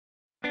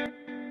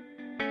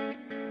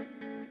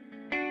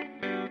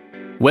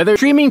Whether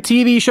streaming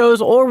TV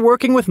shows or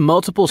working with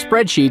multiple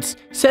spreadsheets,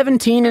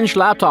 17-inch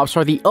laptops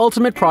are the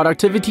ultimate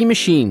productivity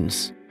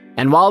machines.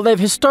 And while they've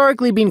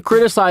historically been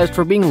criticized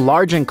for being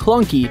large and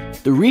clunky,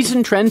 the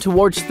recent trend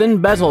towards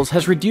thin bezels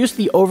has reduced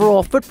the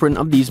overall footprint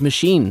of these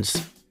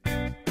machines.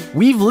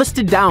 We've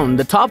listed down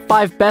the top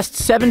 5 best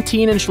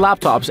 17-inch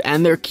laptops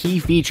and their key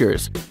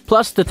features,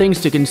 plus the things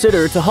to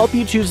consider to help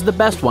you choose the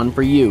best one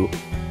for you.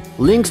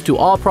 Links to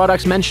all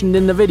products mentioned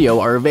in the video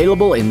are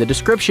available in the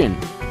description.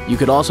 You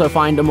could also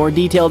find a more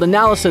detailed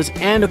analysis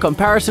and a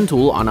comparison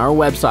tool on our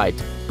website,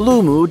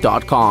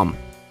 blumoo.com.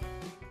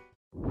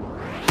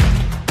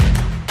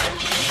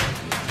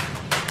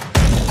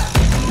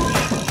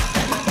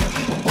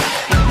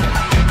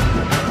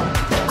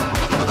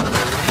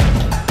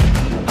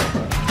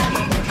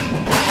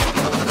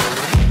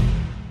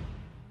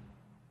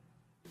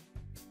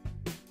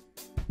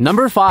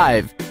 Number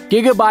 5.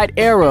 Gigabyte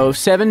Aero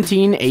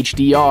 17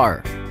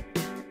 HDR.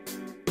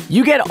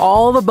 You get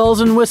all the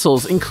bells and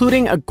whistles,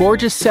 including a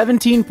gorgeous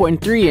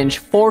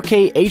 17.3-inch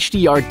 4K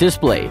HDR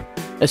display,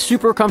 a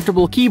super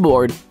comfortable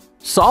keyboard,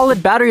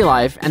 solid battery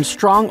life, and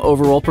strong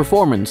overall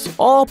performance,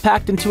 all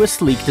packed into a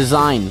sleek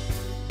design.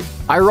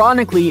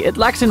 Ironically, it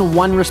lacks in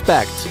one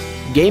respect: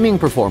 gaming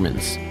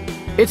performance.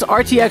 Its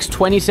RTX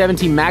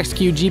 2070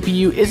 Max-Q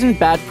GPU isn't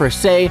bad per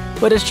se,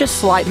 but it's just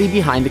slightly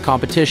behind the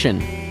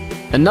competition.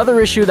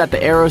 Another issue that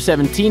the Aero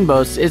 17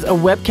 boasts is a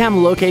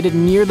webcam located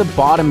near the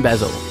bottom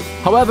bezel.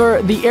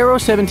 However, the Aero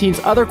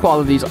 17's other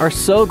qualities are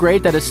so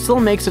great that it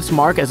still makes its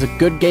mark as a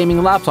good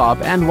gaming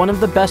laptop and one of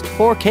the best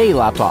 4K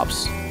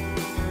laptops.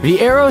 The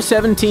Aero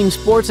 17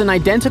 sports an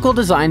identical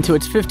design to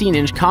its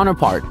 15-inch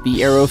counterpart,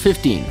 the Aero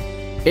 15.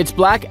 Its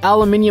black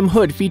aluminium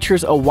hood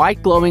features a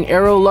white glowing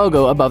Aero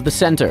logo above the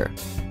center.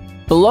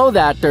 Below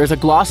that, there's a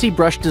glossy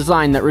brush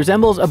design that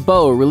resembles a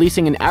bow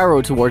releasing an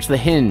arrow towards the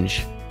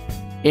hinge.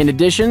 In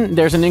addition,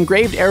 there's an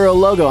engraved Aero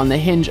logo on the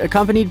hinge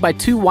accompanied by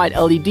 2 white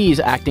LEDs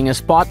acting as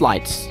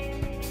spotlights.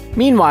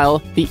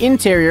 Meanwhile, the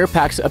interior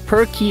packs a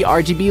per-key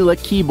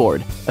RGB-lit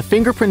keyboard, a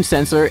fingerprint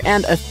sensor,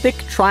 and a thick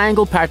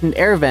triangle-patterned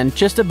air vent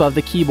just above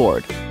the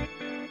keyboard.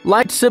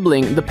 Like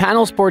sibling, the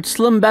panel sports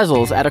slim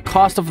bezels at a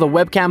cost of the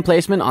webcam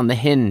placement on the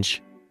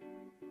hinge.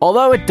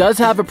 Although it does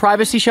have a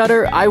privacy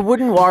shutter, I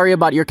wouldn't worry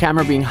about your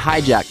camera being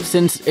hijacked,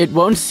 since it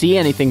won't see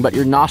anything but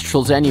your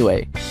nostrils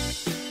anyway.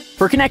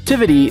 For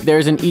connectivity,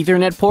 there's an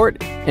Ethernet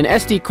port, an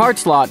SD card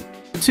slot,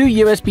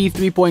 2 USB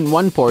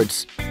 3.1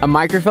 ports, a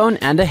microphone,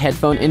 and a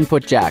headphone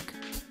input jack.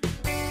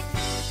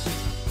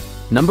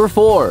 Number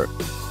 4.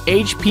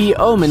 HP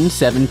Omen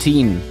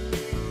 17.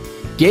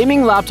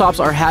 Gaming laptops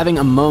are having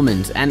a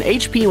moment, and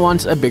HP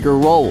wants a bigger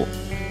role.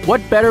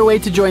 What better way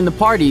to join the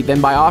party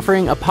than by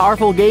offering a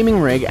powerful gaming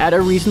rig at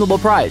a reasonable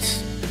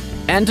price?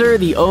 Enter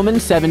the Omen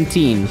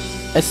 17,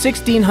 a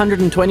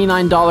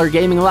 $1,629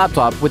 gaming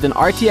laptop with an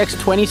RTX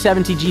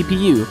 2070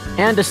 GPU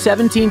and a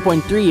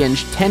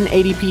 17.3-inch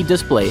 1080p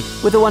display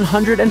with a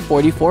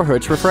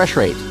 144Hz refresh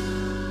rate.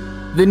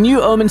 The new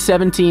Omen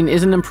 17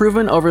 is an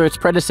improvement over its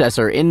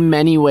predecessor in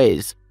many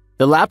ways.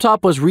 The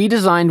laptop was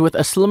redesigned with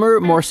a slimmer,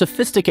 more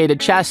sophisticated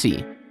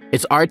chassis.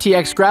 Its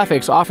RTX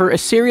graphics offer a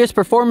serious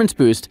performance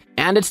boost,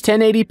 and its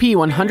 1080p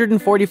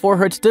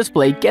 144Hz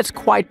display gets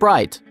quite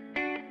bright.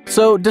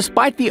 So,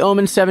 despite the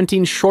Omen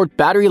 17's short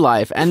battery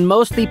life and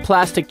mostly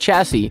plastic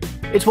chassis,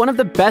 it's one of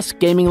the best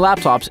gaming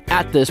laptops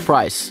at this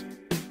price.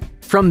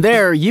 From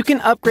there, you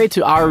can upgrade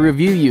to our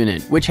review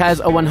unit, which has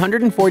a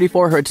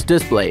 144Hz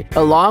display,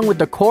 along with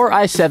the Core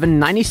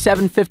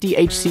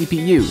i7-9750H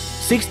CPU,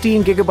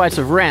 16GB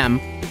of RAM,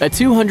 a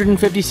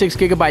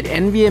 256GB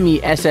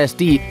NVMe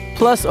SSD,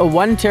 plus a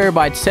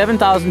 1TB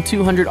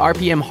 7200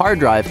 RPM hard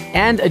drive,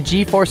 and a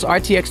GeForce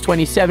RTX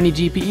 2070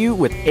 GPU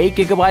with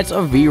 8GB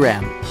of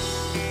VRAM.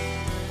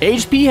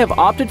 HP have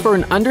opted for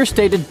an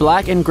understated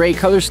black and gray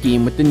color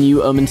scheme with the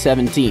new Omen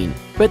 17,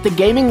 but the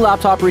gaming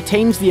laptop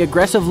retains the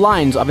aggressive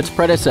lines of its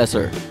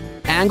predecessor.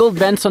 Angled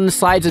vents on the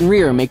sides and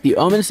rear make the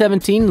Omen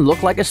 17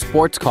 look like a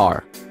sports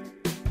car.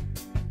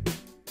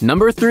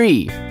 Number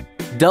 3.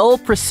 Dell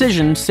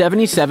Precision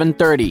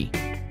 7730.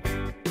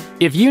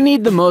 If you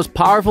need the most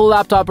powerful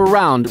laptop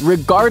around,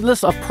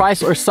 regardless of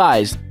price or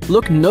size,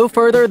 look no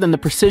further than the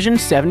Precision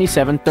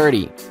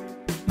 7730.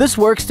 This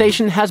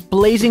workstation has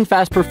blazing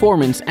fast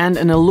performance and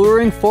an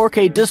alluring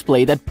 4K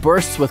display that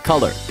bursts with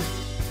color.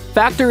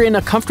 Factor in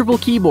a comfortable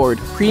keyboard,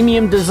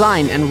 premium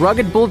design, and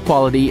rugged build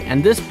quality,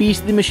 and this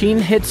beastly machine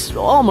hits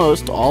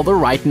almost all the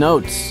right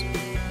notes.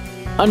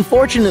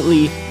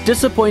 Unfortunately,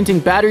 disappointing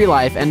battery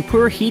life and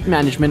poor heat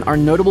management are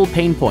notable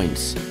pain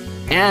points.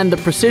 And the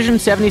Precision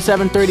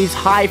 7730's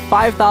high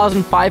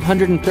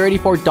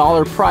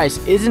 $5,534 price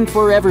isn't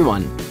for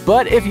everyone.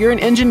 But if you're an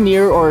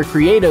engineer or a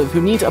creative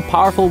who needs a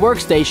powerful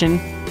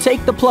workstation,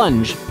 take the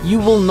plunge. You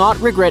will not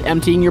regret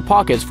emptying your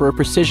pockets for a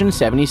Precision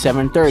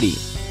 7730.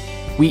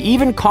 We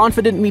even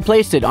confidently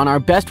placed it on our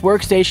best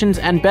workstations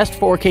and best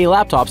 4K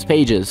laptops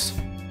pages.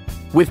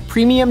 With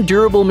premium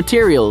durable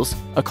materials,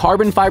 a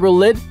carbon fiber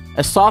lid,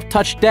 a soft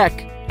touch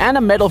deck, and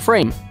a metal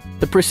frame,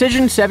 the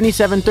Precision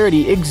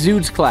 7730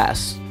 exudes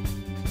class.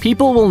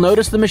 People will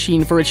notice the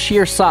machine for its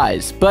sheer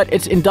size, but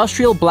its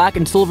industrial black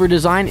and silver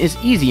design is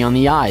easy on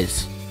the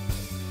eyes.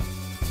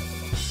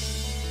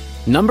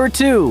 Number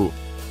 2.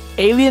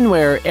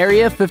 Alienware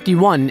Area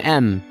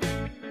 51M.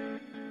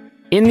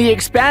 In the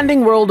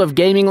expanding world of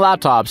gaming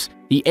laptops,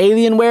 the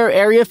Alienware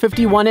Area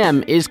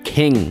 51M is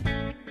king.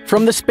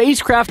 From the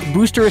spacecraft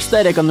booster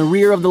aesthetic on the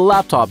rear of the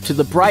laptop to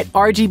the bright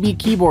RGB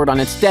keyboard on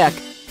its deck,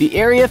 the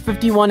Area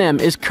 51M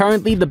is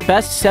currently the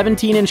best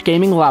 17-inch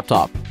gaming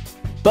laptop.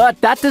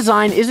 But that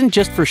design isn't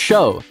just for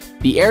show.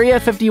 The Area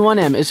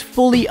 51M is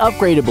fully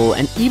upgradable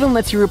and even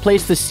lets you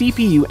replace the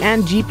CPU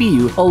and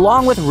GPU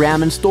along with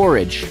RAM and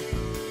storage.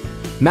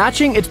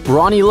 Matching its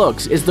brawny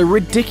looks is the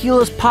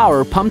ridiculous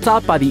power pumped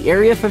out by the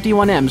Area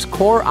 51M's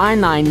Core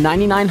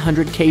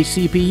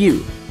i9-9900K CPU,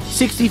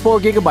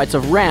 64GB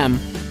of RAM,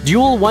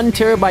 dual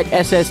 1TB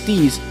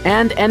SSDs,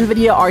 and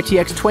NVIDIA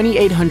RTX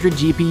 2800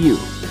 GPU.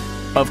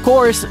 Of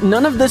course,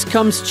 none of this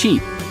comes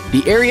cheap.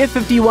 The Area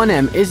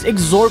 51M is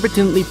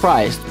exorbitantly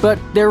priced, but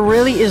there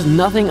really is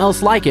nothing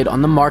else like it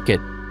on the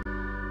market.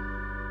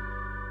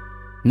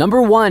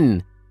 Number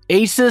 1.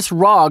 Asus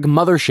ROG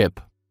Mothership.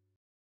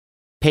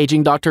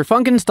 Paging Dr.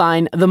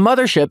 Funkenstein, the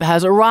Mothership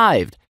has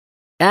arrived,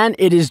 and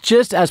it is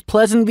just as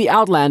pleasantly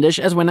outlandish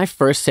as when I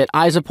first set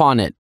eyes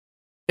upon it.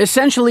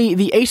 Essentially,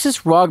 the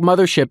Asus ROG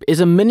Mothership is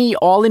a mini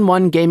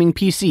all-in-one gaming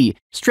PC,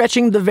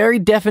 stretching the very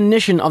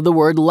definition of the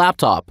word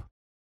laptop.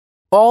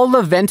 All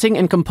the venting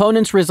and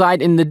components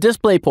reside in the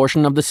display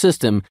portion of the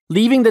system,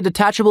 leaving the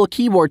detachable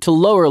keyboard to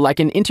lower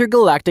like an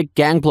intergalactic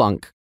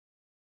gangplank.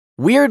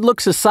 Weird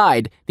looks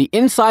aside, the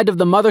inside of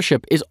the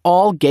Mothership is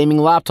all gaming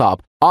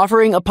laptop,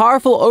 offering a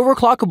powerful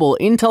overclockable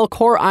Intel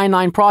Core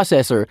i9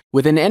 processor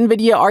with an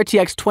NVIDIA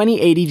RTX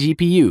 2080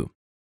 GPU.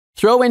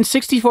 Throw in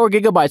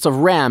 64GB of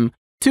RAM,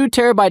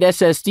 2TB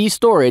SSD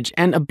storage,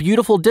 and a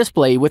beautiful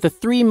display with a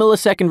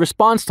 3-millisecond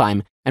response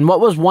time, and what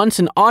was once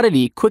an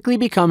oddity quickly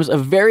becomes a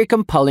very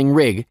compelling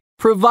rig,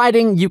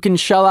 providing you can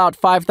shell out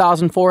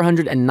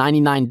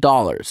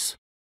 $5,499.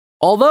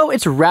 Although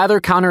it's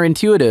rather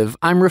counterintuitive,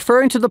 I'm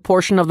referring to the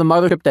portion of the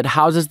mothership that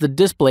houses the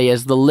display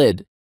as the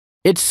lid.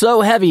 It's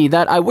so heavy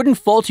that I wouldn't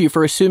fault you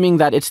for assuming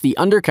that it's the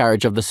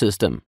undercarriage of the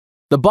system.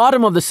 The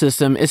bottom of the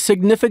system is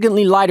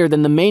significantly lighter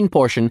than the main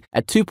portion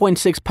at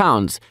 2.6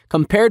 pounds,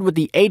 compared with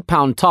the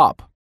 8-pound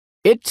top.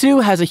 It too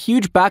has a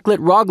huge backlit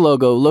ROG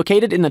logo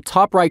located in the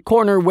top right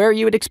corner where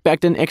you would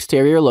expect an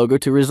exterior logo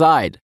to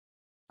reside.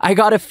 I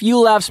got a few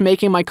laughs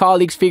making my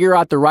colleagues figure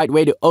out the right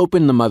way to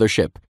open the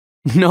mothership.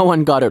 No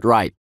one got it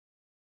right.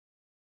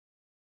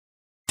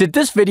 Did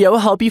this video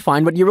help you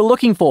find what you were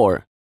looking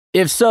for?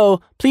 If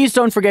so, please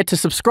don't forget to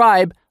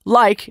subscribe,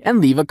 like, and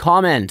leave a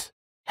comment.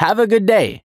 Have a good day.